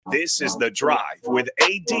This is The Drive with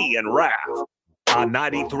AD and Rav on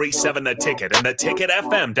 93.7 The Ticket and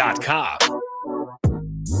theticketfm.com.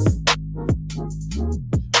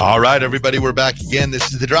 All right, everybody, we're back again.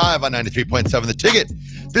 This is The Drive on 93.7 The Ticket.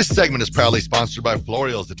 This segment is proudly sponsored by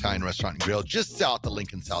Florial's Italian Restaurant and Grill, just south of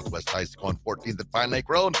Lincoln Southwest High School on 14th and Pine Lake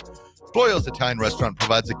Road. Florial's Italian Restaurant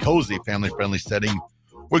provides a cozy, family-friendly setting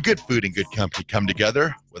where good food and good company come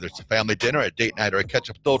together. Whether it's a family dinner, a date night, or a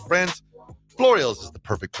catch-up with old friends, Florial's is the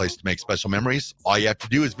perfect place to make special memories. All you have to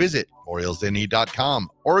do is visit FlorialsNE.com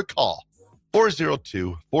or call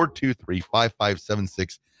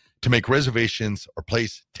 402-423-5576 to make reservations or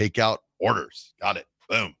place takeout orders. Got it.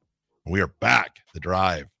 Boom. We are back. The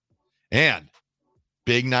Drive. And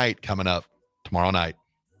big night coming up tomorrow night.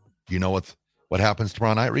 Do you know what happens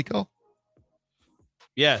tomorrow night, Rico?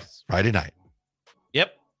 Yes. Friday night.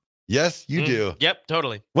 Yep. Yes, you do. Yep,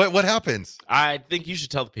 totally. What happens? I think you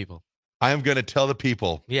should tell the people. I am going to tell the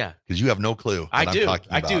people. Yeah. Because you have no clue. I do.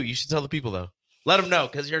 You should tell the people, though. Let them know,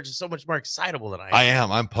 because you're just so much more excitable than I am. I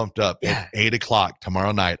am. I'm pumped up. Yeah. At 8 o'clock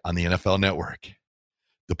tomorrow night on the NFL Network,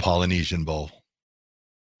 the Polynesian Bowl.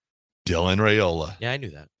 Dylan Raiola. Yeah, I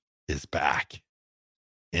knew that. Is back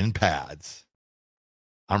in pads.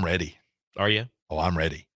 I'm ready. Are you? Oh, I'm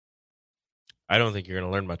ready. I don't think you're going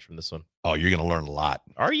to learn much from this one. Oh, you're going to learn a lot.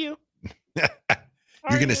 Are you? You're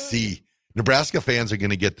going to see. Nebraska fans are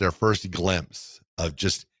going to get their first glimpse of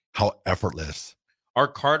just how effortless. Are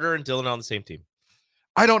Carter and Dylan on the same team?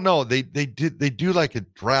 I don't know. They do like a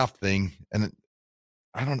draft thing, and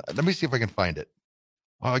I don't know. Let me see if I can find it.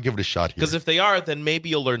 I'll give it a shot here. Because if they are, then maybe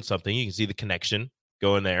you'll learn something. You can see the connection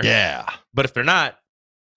going there. Yeah. But if they're not.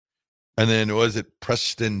 And then was it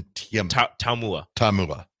Preston Taumua?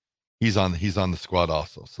 Taumua. He's on the squad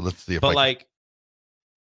also. So let's see if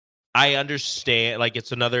I understand, like,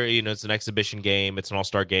 it's another, it's an exhibition game, it's an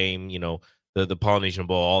all-star game, the Polynesian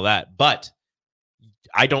Bowl, all that. But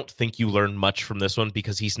I don't think you learn much from this one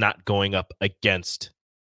because he's not going up against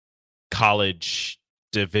college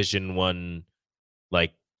Division I,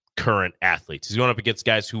 like, current athletes. He's going up against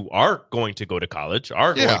guys who are going to go to college,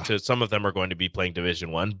 some of them are going to be playing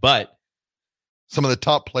Division I, but some of the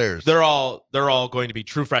top players, they're all going to be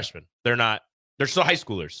true freshmen. They're still high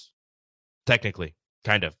schoolers, technically.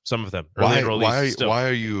 Kind of. Some of them. Why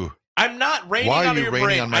are you? I'm not raining on your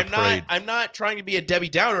parade. I'm not trying to be a Debbie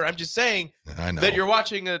Downer. I'm just saying that you're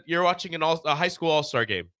watching a high school all-star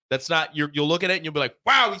game. That's not. You'll look at it and you'll be like,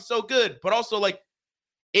 wow, he's so good. But also, like,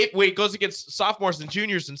 it goes against sophomores and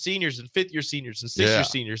juniors and seniors and fifth-year seniors and sixth-year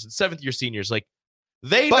seniors and seventh-year seniors. Like,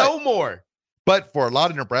 they know more. But for a lot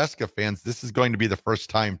of Nebraska fans, this is going to be the first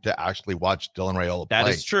time to actually watch Dylan Raiola play. That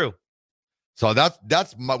is true. So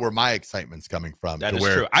that's where my excitement's coming from. That is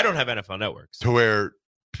true. I don't have NFL Networks.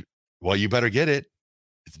 Well, you better get it.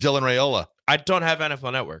 It's Dylan Raiola. I don't have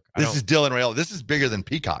NFL Network. This is Dylan Raiola. This is bigger than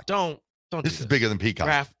Peacock. This is bigger than Peacock.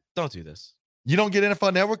 Raph, don't do this. You don't get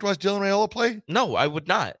NFL Network to watch Dylan Raiola play? No, I would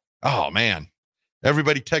not. Oh, man.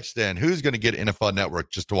 Everybody text in. Who's going to get NFL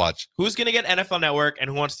Network just to watch? Who's going to get NFL Network and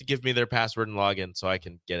who wants to give me their password and login so I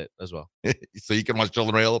can get it as well? So you can watch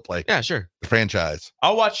Dylan Raiola play? Yeah, sure. The franchise.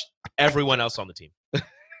 I'll watch everyone else on the team. I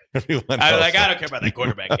don't care about that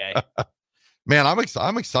quarterback guy. Man, I'm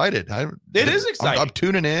excited. It is exciting. I'm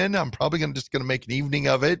tuning in. I'm probably just going to make an evening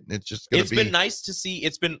of it. It's just going to be. It's been nice to see.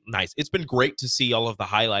 It's been nice. It's been great to see all of the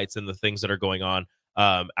highlights and the things that are going on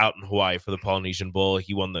out in Hawaii for the Polynesian Bowl.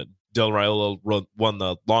 Dylan Raiola won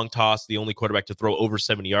the long toss, the only quarterback to throw over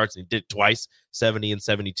 70 yards, and he did it twice, 70 and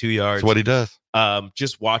 72 yards. That's what he does.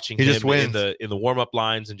 Just watching him in the warm-up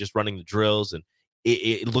lines and just running the drills, and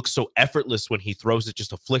it looks so effortless when he throws it,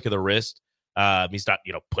 just a flick of the wrist. He's not,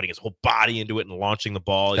 putting his whole body into it and launching the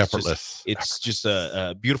ball. Effortless. It's just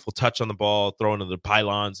a beautiful touch on the ball, throwing to the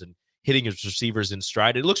pylons and hitting his receivers in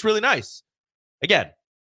stride. It looks really nice. Again,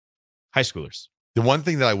 high schoolers. The one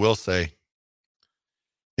thing that I will say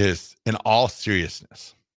is, in all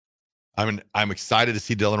seriousness, I'm excited to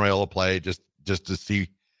see Dylan Raiola play, just to see,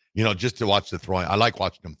 just to watch the throwing. I like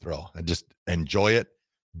watching him throw. I just enjoy it.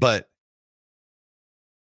 But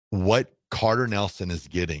what Carter Nelson is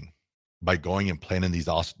getting by going and playing in these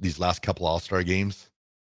last couple All-Star games,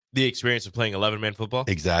 the experience of playing 11-man football,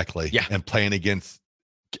 exactly, yeah, and playing against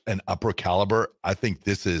an upper caliber, I think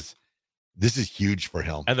this is huge for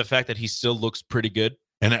him. And the fact that he still looks pretty good.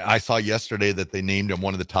 And I saw yesterday that they named him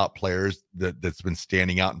one of the top players that's been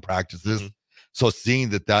standing out in practices. Mm-hmm. So seeing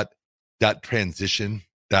that transition,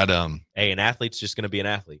 hey, an athlete's just going to be an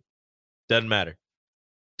athlete. Doesn't matter.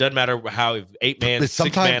 Doesn't matter how 8-man,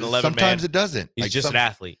 6-man, 11-man. Sometimes it doesn't. He's just an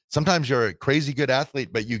athlete. Sometimes you're a crazy good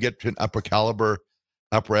athlete, but you get to an upper caliber,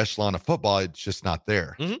 upper echelon of football, it's just not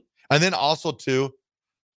there. Mm-hmm. And then also too,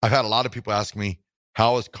 I've had a lot of people ask me,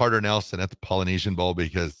 how is Carter Nelson at the Polynesian Bowl?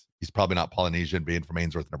 Because he's probably not Polynesian, being from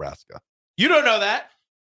Ainsworth, Nebraska. You don't know that.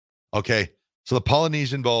 Okay. So the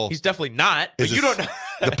Polynesian Bowl. He's definitely not, but you don't know.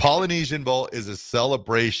 The Polynesian Bowl is a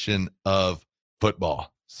celebration of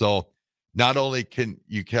football. So not only can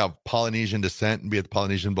you have Polynesian descent and be at the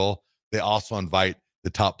Polynesian Bowl, they also invite the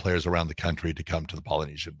top players around the country to come to the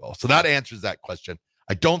Polynesian Bowl. So that answers that question.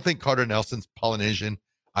 I don't think Carter Nelson's Polynesian.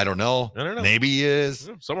 I don't know. Maybe he is.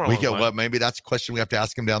 Somewhere we get well, maybe that's a question we have to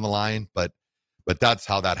ask him down the line, but that's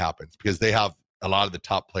how that happens because they have a lot of the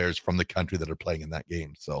top players from the country that are playing in that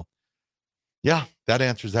game. So yeah, that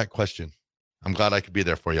answers that question. I'm glad I could be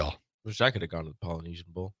there for y'all. Wish I could have gone to the Polynesian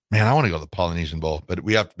Bowl. Man, I want to go to the Polynesian Bowl, but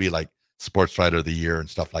we have to be like Sports Writer of the Year and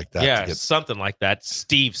stuff like that. Yeah, something like that.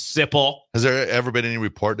 Steve Sipple. Has there ever been any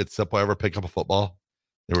report that Sipple ever picked up a football?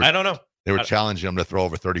 I don't know. They were challenging him to throw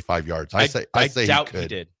over 35 yards. I say doubt he could. He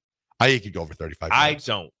did. I could go over 35 yards.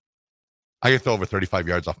 I don't. I could throw over 35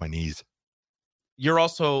 yards off my knees. You're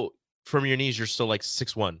also, from your knees, you're still like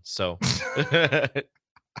 6'1", so.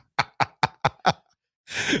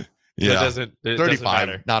 Yeah. It 35, doesn't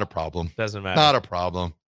matter. Not a problem. Doesn't matter. Not a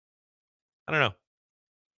problem. I don't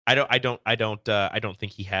know. I don't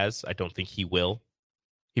think he has. I don't think he will.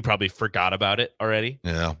 He probably forgot about it already.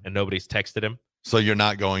 Yeah. And nobody's texted him. So you're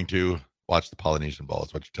not going to watch the Polynesian Bowl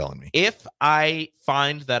is what you're telling me. If I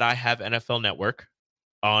find that I have NFL Network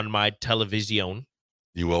on my television,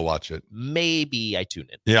 you will watch it. Maybe I tune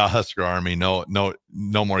in. Yeah, Husker Army. No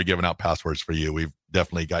more giving out passwords for you. We've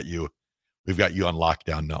definitely got you. We've got you on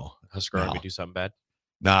lockdown. No. Husker Army do something bad?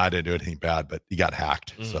 No, I didn't do anything bad, but he got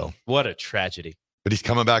hacked. So what a tragedy. But he's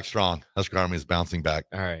coming back strong. Husker Army is bouncing back.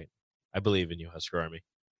 All right. I believe in you, Husker Army.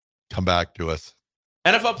 Come back to us.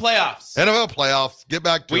 NFL playoffs. Get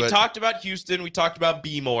back to it. We talked about Houston. We talked about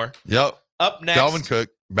B More. Yep. Up next. Dalvin Cook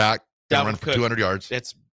back. Run for 200 yards.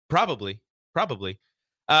 It's probably.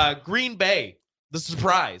 Green Bay, the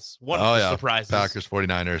surprise. One of the surprises. Packers,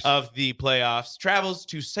 49ers. Of the playoffs. Travels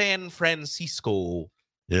to San Francisco.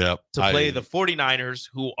 Yep. To play the 49ers,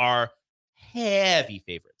 who are heavy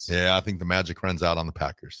favorites. Yeah, I think the magic runs out on the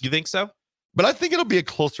Packers. You think so? But I think it'll be a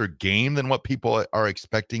closer game than what people are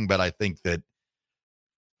expecting. But I think that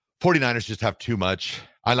 49ers just have too much.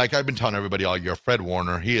 I've been telling everybody all year, Fred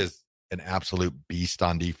Warner, he is an absolute beast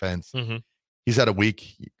on defense. Mm-hmm. He's had a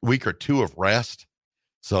week or two of rest.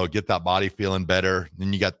 So get that body feeling better.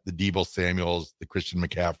 Then you got the Deebo Samuels, the Christian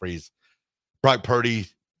McCaffreys. Brock Purdy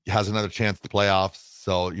has another chance at the playoffs.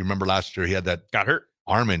 So you remember last year he had that got hurt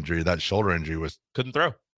arm injury, that shoulder injury couldn't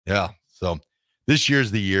throw. Yeah. So this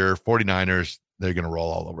year's the year. 49ers, they're going to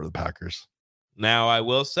roll all over the Packers. Now, I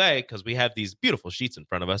will say, because we have these beautiful sheets in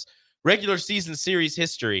front of us, regular season series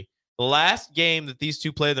history. The last game that these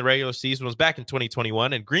two played in the regular season was back in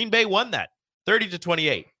 2021, and Green Bay won that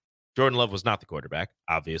 30-28. Jordan Love was not the quarterback,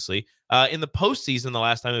 obviously. In the postseason, the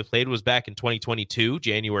last time they played was back in 2022,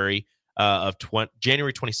 January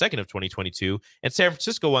 22nd of 2022, and San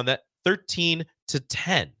Francisco won that 13-10.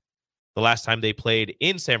 The last time they played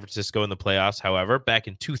in San Francisco in the playoffs, however, back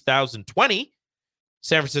in 2020,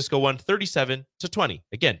 San Francisco won 37-20.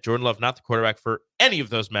 Again, Jordan Love not the quarterback for any of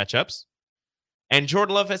those matchups. And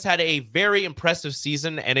Jordan Love has had a very impressive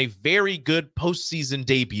season and a very good postseason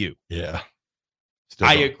debut. Yeah.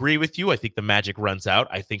 I agree with you. I think the magic runs out.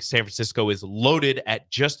 I think San Francisco is loaded at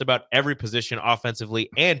just about every position offensively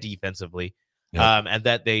and defensively. Yep. And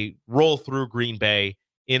that they roll through Green Bay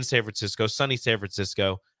in San Francisco, sunny San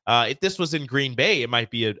Francisco. If this was in Green Bay, it might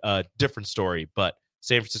be a different story. But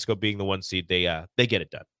San Francisco being the one seed, they get it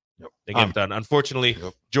done. Yep. They get it done. Unfortunately,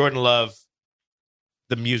 Jordan Love,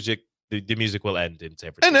 the music will end in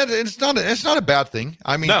San Francisco. And it's not a bad thing.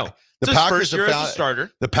 I mean, no. The Packers first year as a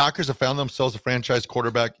starter. The Packers have found themselves a franchise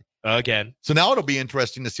quarterback again. So now it'll be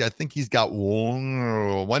interesting to see. I think he's got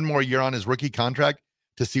one more year on his rookie contract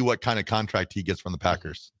to see what kind of contract he gets from the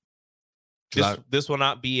Packers. This will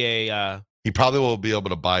not be a. He probably will be able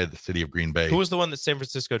to buy the city of Green Bay. Who was the one that San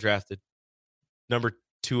Francisco drafted? Number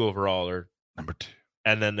 2 overall, or number 2.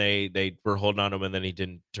 And then they were holding on to him, and then he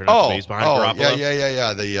didn't turn out to be. He's behind Garoppolo.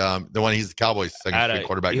 Yeah. The one he's the Cowboys' second straight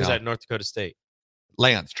quarterback. He was now. At North Dakota State.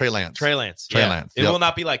 Trey Lance. It will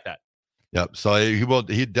not be like that. Yep. So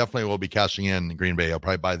he definitely will be cashing in Green Bay. He'll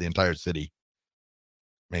probably buy the entire city.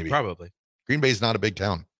 Maybe. Probably. Green Bay's not a big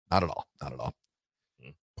town. Not at all.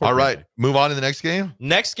 All right. Move on to the next game.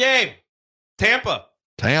 Next game. Tampa.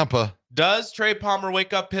 Does Trey Palmer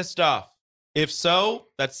wake up pissed off? If so,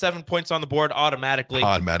 that's 7 points on the board automatically.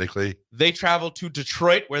 They travel to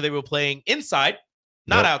Detroit, where they were playing inside,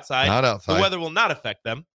 not outside. The weather will not affect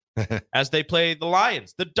them. As they play the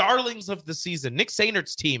Lions, the darlings of the season, Nick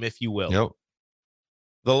Saintert's team, if you will. Yep.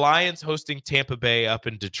 The Lions hosting Tampa Bay up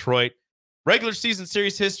in Detroit. Regular season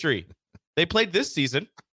series history. They played this season.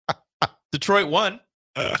 Detroit won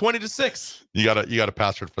 20-6. You got a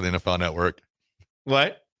password for the NFL Network.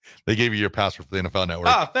 What? They gave you your password for the NFL Network.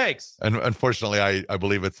 Oh, thanks. And unfortunately, I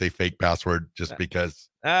believe it's a fake password just because.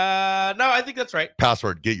 No, I think that's right.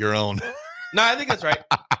 Password, get your own. No, I think that's right.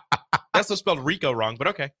 That's still spelled Rico wrong, but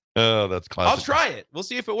okay. Oh, that's classic. I'll try it. We'll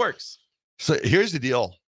see if it works. So here's the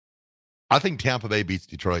deal. I think Tampa Bay beats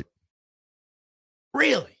Detroit.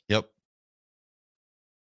 Really? Yep.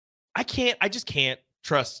 I just can't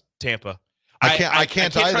trust Tampa. I can't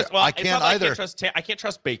either. I can't either. I can't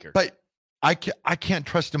trust Baker. But I can't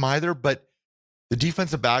trust him either. But the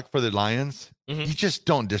defensive back for the Lions, you just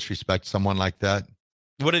don't disrespect someone like that.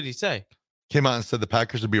 What did he say? Came out and said the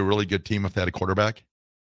Packers would be a really good team if they had a quarterback.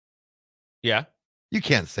 Yeah. You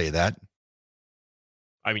can't say that.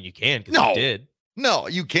 I mean, you can because you did. No,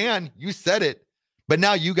 you can. You said it. But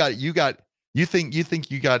now you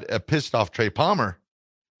think you got a pissed off Trey Palmer.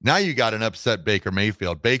 Now you got an upset Baker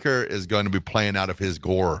Mayfield. Baker is going to be playing out of his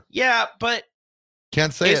gore. Yeah, but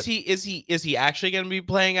can't say is he actually going to be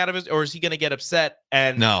playing out of his, or is he going to get upset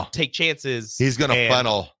and take chances? He's going to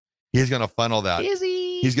funnel. He's going to funnel that. Is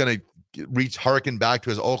he? He's going to harken back to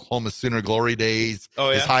his Oklahoma Sooner glory days. Oh,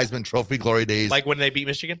 yeah? His Heisman Trophy glory days. Like when they beat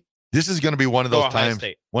Michigan? This is going to be one of those times.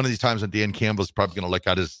 State. One of these times when Dan Campbell's probably going to look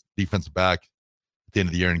at his defensive back at the end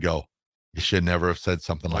of the year and go, "You should never have said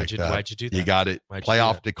something like that. Why'd you do that? You got it.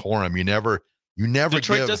 Playoff decorum. You never.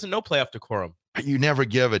 Detroit doesn't know playoff decorum. You never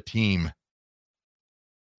give a team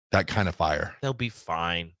that kind of fire. They'll be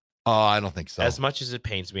fine. Oh, I don't think so. As much as it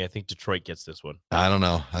pains me, I think Detroit gets this one. I don't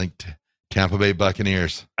know. I think Tampa Bay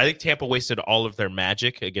Buccaneers. I think Tampa wasted all of their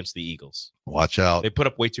magic against the Eagles. Watch out. They put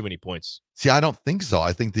up way too many points. See, I don't think so.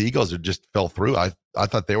 I think the Eagles just fell through. I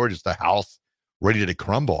thought they were just a house ready to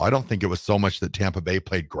crumble. I don't think it was so much that Tampa Bay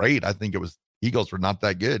played great. I think it was Eagles were not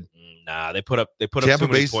that good. Nah, they put up too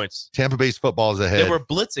many points. Tampa Bay's football is ahead. They were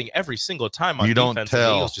blitzing every single time on defense. Don't tell. And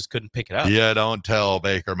the Eagles just couldn't pick it up. Yeah, don't tell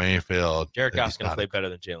Baker Mayfield. Jared Goff's going to play better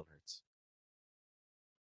than Jalen Hurts.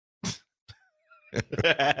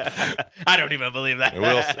 I don't even believe that.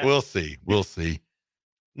 We'll see. We'll see.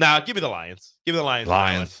 Now, give me the Lions. Give me the Lions.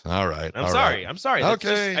 Lions. All right. I'm sorry. I'm sorry.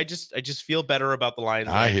 Okay. I just feel better about the Lions.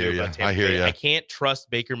 I hear you. I hear you. I can't trust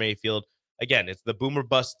Baker Mayfield. Again, it's the boomer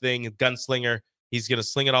bust thing. Gunslinger. He's going to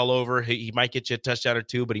sling it all over. He might get you a touchdown or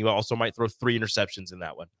two, but he also might throw 3 interceptions in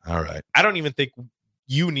that one. All right. I don't even think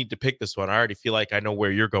you need to pick this one. I already feel like I know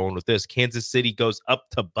where you're going with this. Kansas City goes up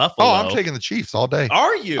to Buffalo. Oh, I'm taking the Chiefs all day.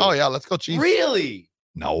 Are you? Oh, yeah. Let's go Chiefs. Really?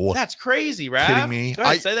 No. That's crazy, Raph. Kidding me? Go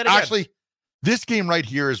ahead, say that again. Actually, this game right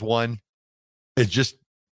here is one. It's just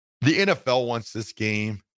the NFL wants this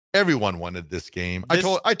game. Everyone wanted this game.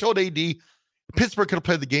 I told AD Pittsburgh could have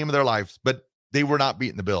played the game of their lives, but they were not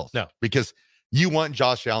beating the Bills. No. Because you want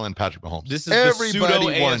Josh Allen, Patrick Mahomes. This is the pseudo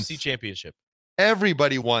AFC championship.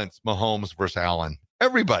 Everybody wants Mahomes versus Allen.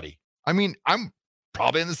 Everybody. I mean, I'm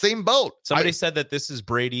probably in the same boat. Somebody said that this is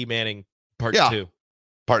Brady Manning part 2.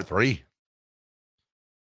 Part 3.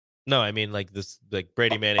 No, I mean like this, like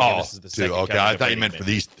Brady Manning. And this is the second. Okay, I thought you meant for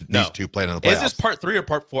these two playing in the playoffs. Is this part 3 or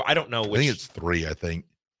part 4? I don't know. I think it's 3. I think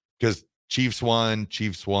because Chiefs won.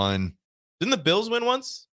 Didn't the Bills win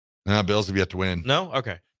once? No, Bills have yet to win. No,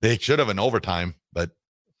 okay. They should have in overtime, but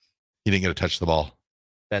he didn't get to touch the ball.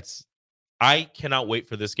 I cannot wait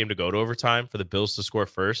for this game to go to overtime, for the Bills to score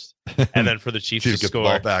first, and then for the Chiefs to score the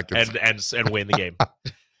ball back and win the game.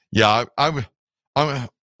 Yeah, I'm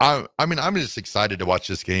just excited to watch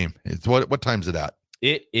this game. It's what time's it at?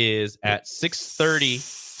 It is at 6:30.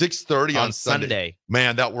 6:30 on Sunday.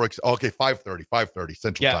 Man, that works. Okay, 5:30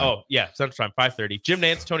 Central Time. Oh, yeah, Central Time, 5:30. Jim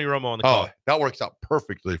Nance, Tony Romo on the call. Oh, that works out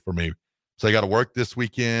perfectly for me. So I got to work this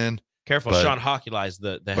weekend. Careful, Sean Hockey lies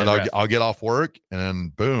the head But I'll get off work and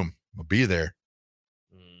then boom, I'll be there.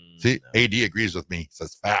 See, no. AD agrees with me.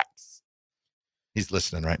 Says facts. He's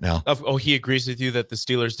listening right now. Oh, he agrees with you that the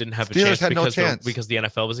Steelers didn't have a chance. Had no chance because the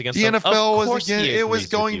NFL was against the them. NFL was against. It was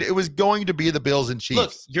going to be the Bills and Chiefs.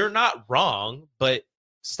 Look, you're not wrong, but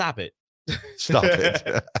stop it. Stop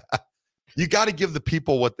it. You got to give the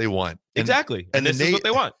people what they want. Exactly. And this is what they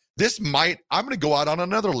want. I'm going to go out on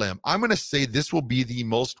another limb. I'm going to say this will be the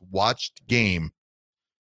most watched game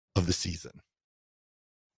of the season.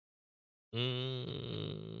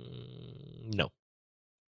 No.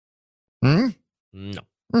 No.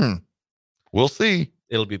 We'll see.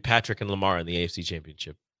 It'll be Patrick and Lamar in the AFC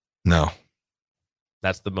Championship. No.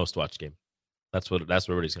 That's the most watched game. That's what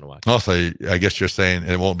everybody's going to watch. Also, I guess you're saying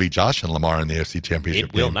it won't be Josh and Lamar in the AFC Championship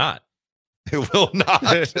It will not. It will not.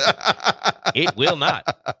 It will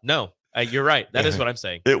not. No, you're right. That is what I'm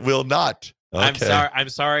saying. It will not. Okay. I'm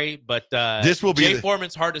sorry, but This will be Jay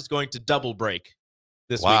Foreman's heart is going to double break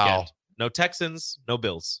this weekend. No Texans, no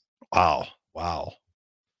Bills. Wow.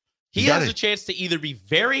 He has a chance to either be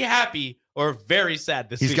very happy or very sad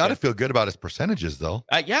this weekend. He's got to feel good about his percentages, though.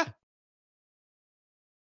 Yeah.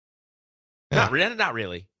 Not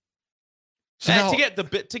really. So now,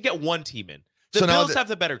 to get one team in, the Bills have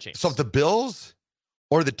the better chance. So if the Bills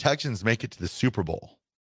or the Texans make it to the Super Bowl,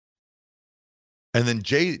 and then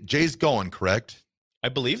Jay's going, correct? I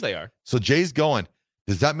believe they are. So Jay's going.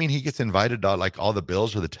 Does that mean he gets invited to like all the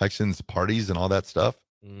Bills or the Texans parties and all that stuff?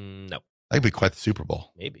 No. That'd be quite the Super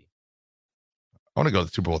Bowl. Maybe. I want to go to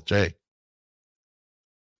the Super Bowl with Jay.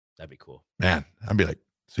 That'd be cool. Man, I'd be like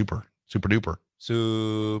super duper.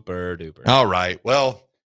 Super duper. All right. Well,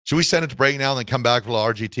 should we send it to break now and then come back with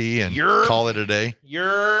RGT and call it a day?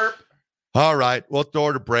 Yerp. All right. We'll throw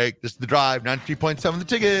it to break. This is The Drive, 93.7 The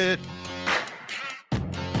Ticket.